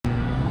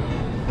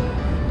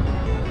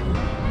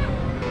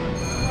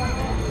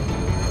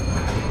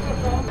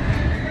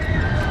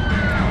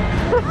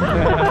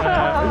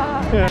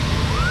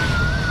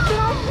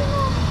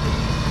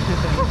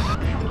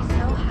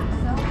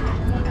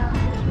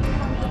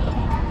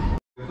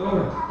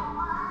готовы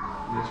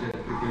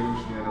начать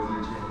приколюшные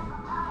развлечения?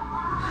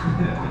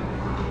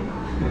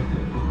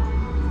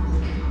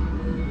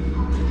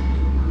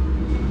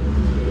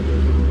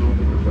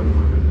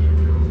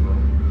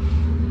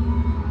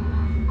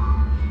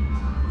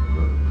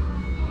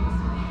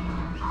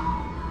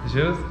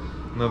 Еще раз?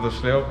 Надо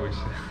шляпу еще.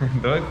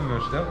 Давай купим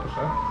шляпу,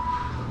 шапку.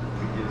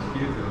 Такие очки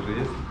это уже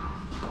есть.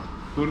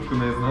 Куртку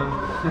наизнанку.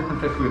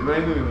 Такую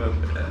двойную надо.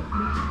 И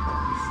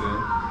все.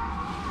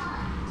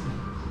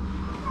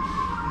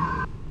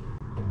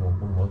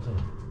 뭐 하잖아.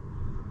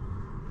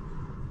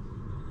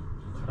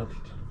 카라테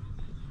있잖아.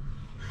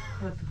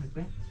 카라테 갈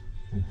거야?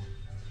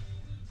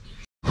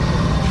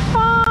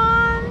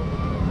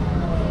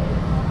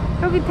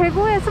 여기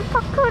대구의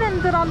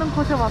스파크랜드라는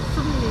곳에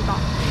왔습니다.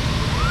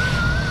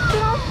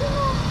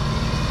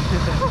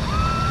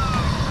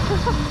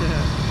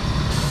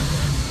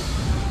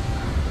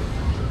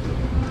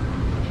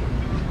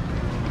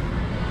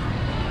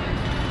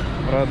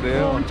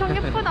 엄청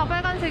예쁘다.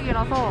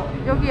 빨간색이라서.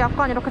 여기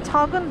약간 이렇게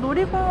작은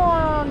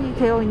놀이공원이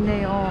되어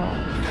있네요.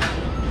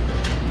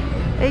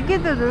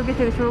 애기들 놀기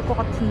되게 좋을 것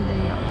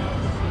같은데요.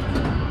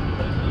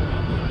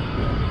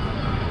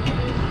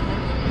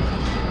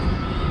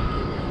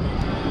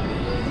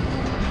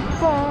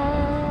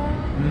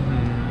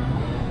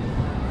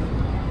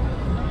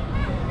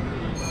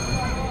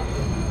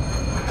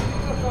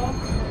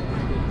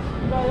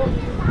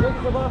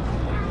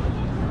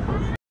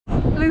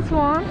 This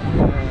one?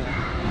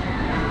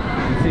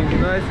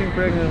 I think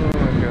pregnant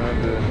woman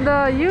can.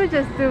 No, you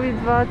just do with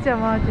맞아.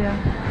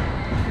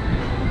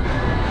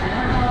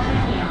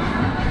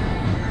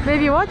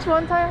 Maybe watch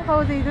one time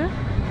how they do.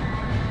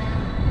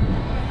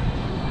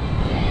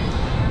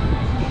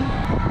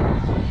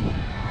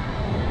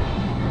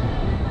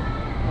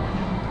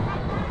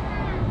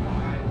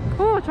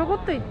 오,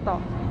 저것도 있다.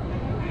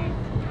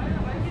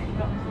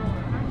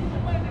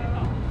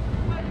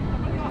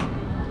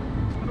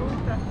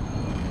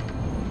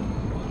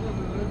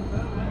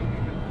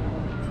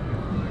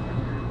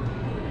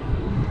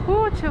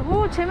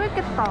 오,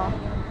 재밌겠다.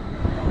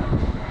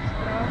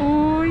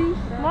 오이,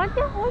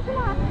 맞아,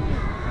 오지마.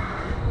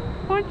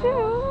 맞아.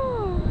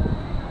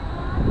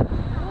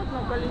 Вот на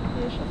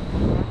колесе сейчас.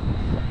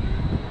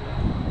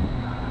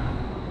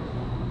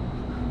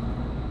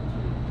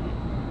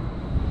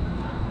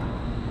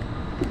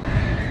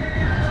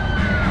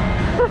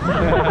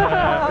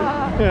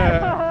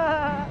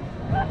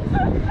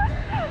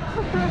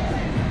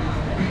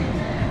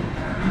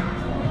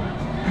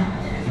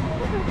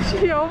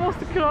 She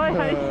almost cried,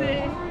 I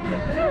think.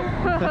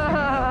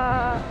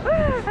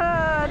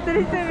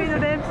 드리스미드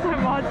랩스터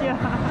맞이야.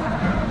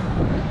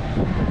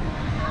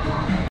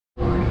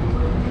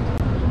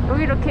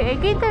 여기 이렇게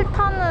애기들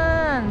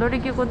타는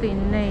놀이기구도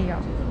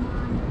있네요.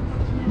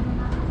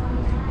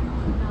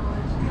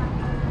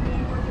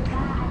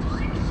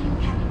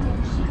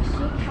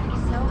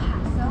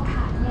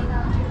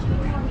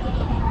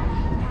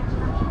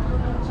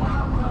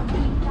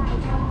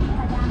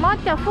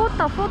 맞아,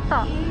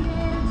 포타.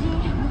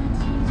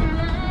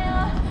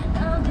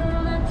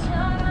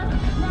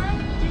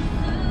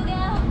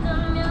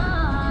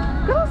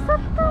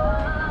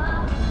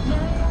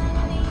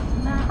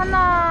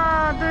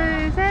 하나,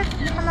 둘, 셋.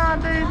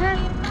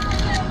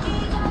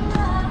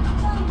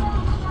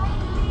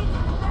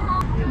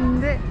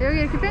 근데 여기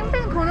이렇게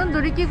뺑뺑 도는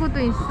놀이기구도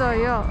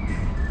있어요.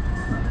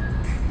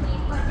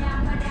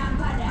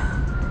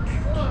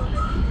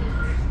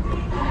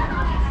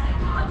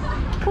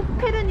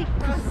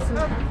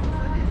 코페르니쿠스.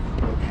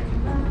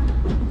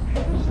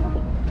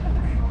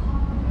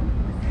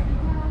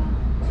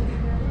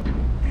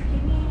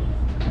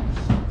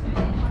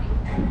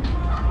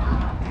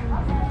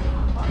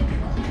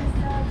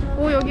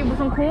 오, 여기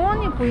무슨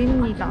공원이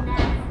보입니다.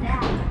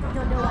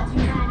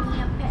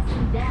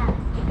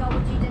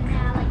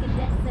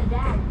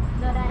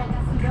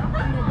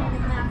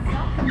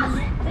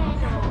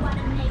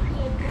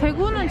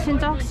 대구는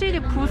진짜 확실히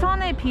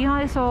부산에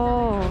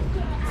비해서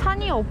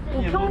산이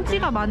없고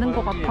평지가 많은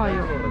것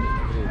같아요.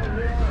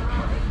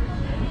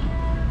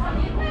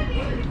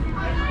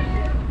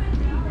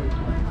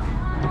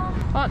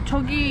 아,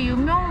 저기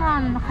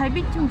유명한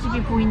갈비찜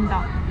집이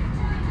보인다.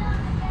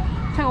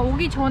 제가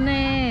오기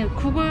전에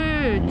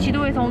구글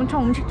지도에서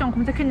엄청 음식점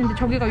검색했는데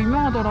저기가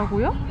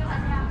유명하더라고요.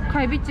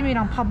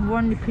 갈비찜이랑 밥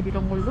무한리필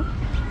이런 걸로.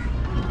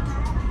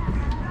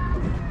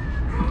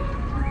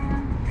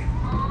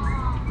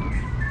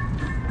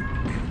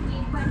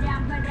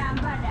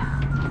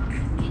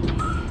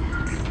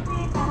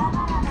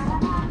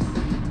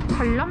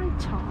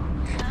 관람차.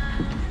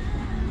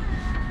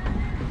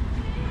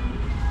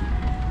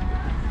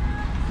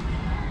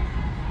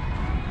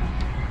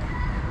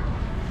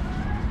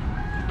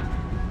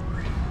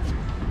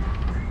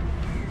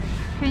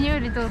 Can you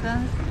read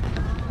them?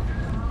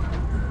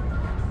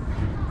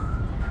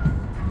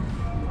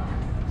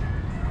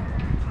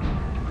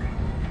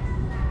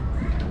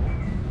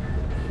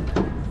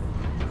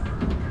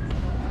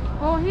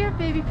 Oh, here,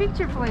 baby,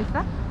 picture place,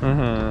 huh?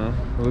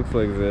 Looks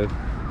like that.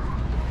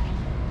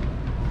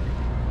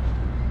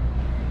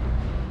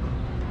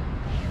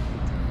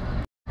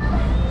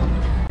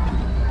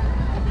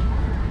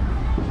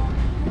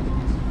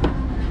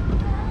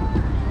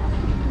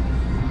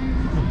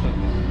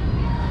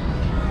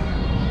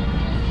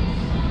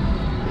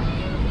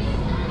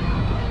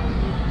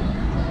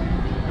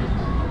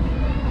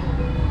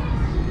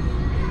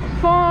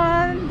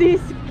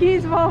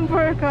 Kids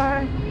bumper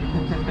car.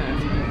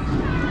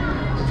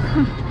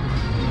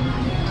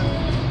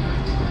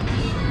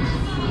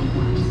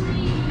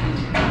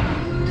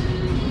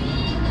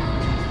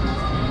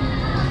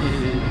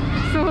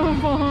 So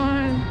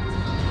fun.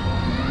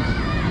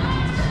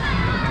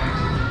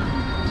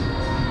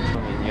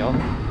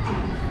 미니언.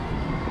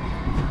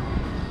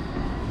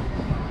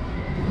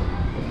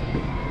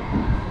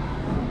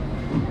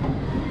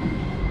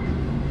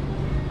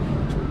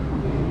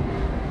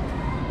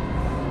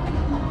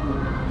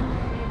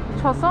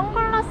 저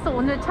선글라스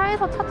오늘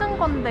차에서 찾은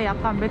건데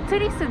약간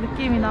매트릭스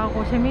느낌이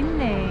나고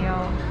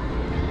재밌네요.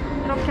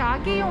 이렇게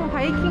아기용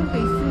바이킹도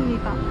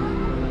있습니다.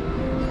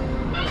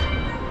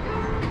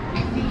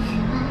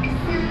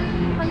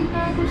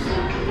 만나고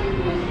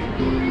싶은데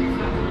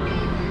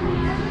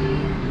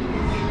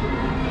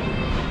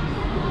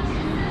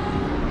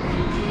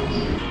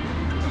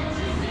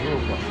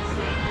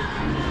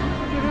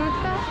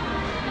그럴까?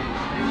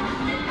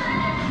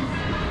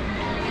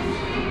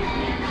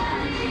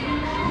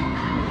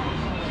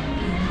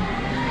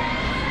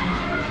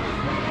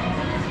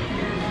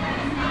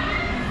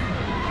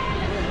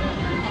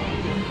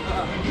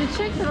 You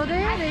check through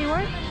there, they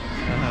work?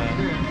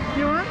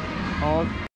 You want?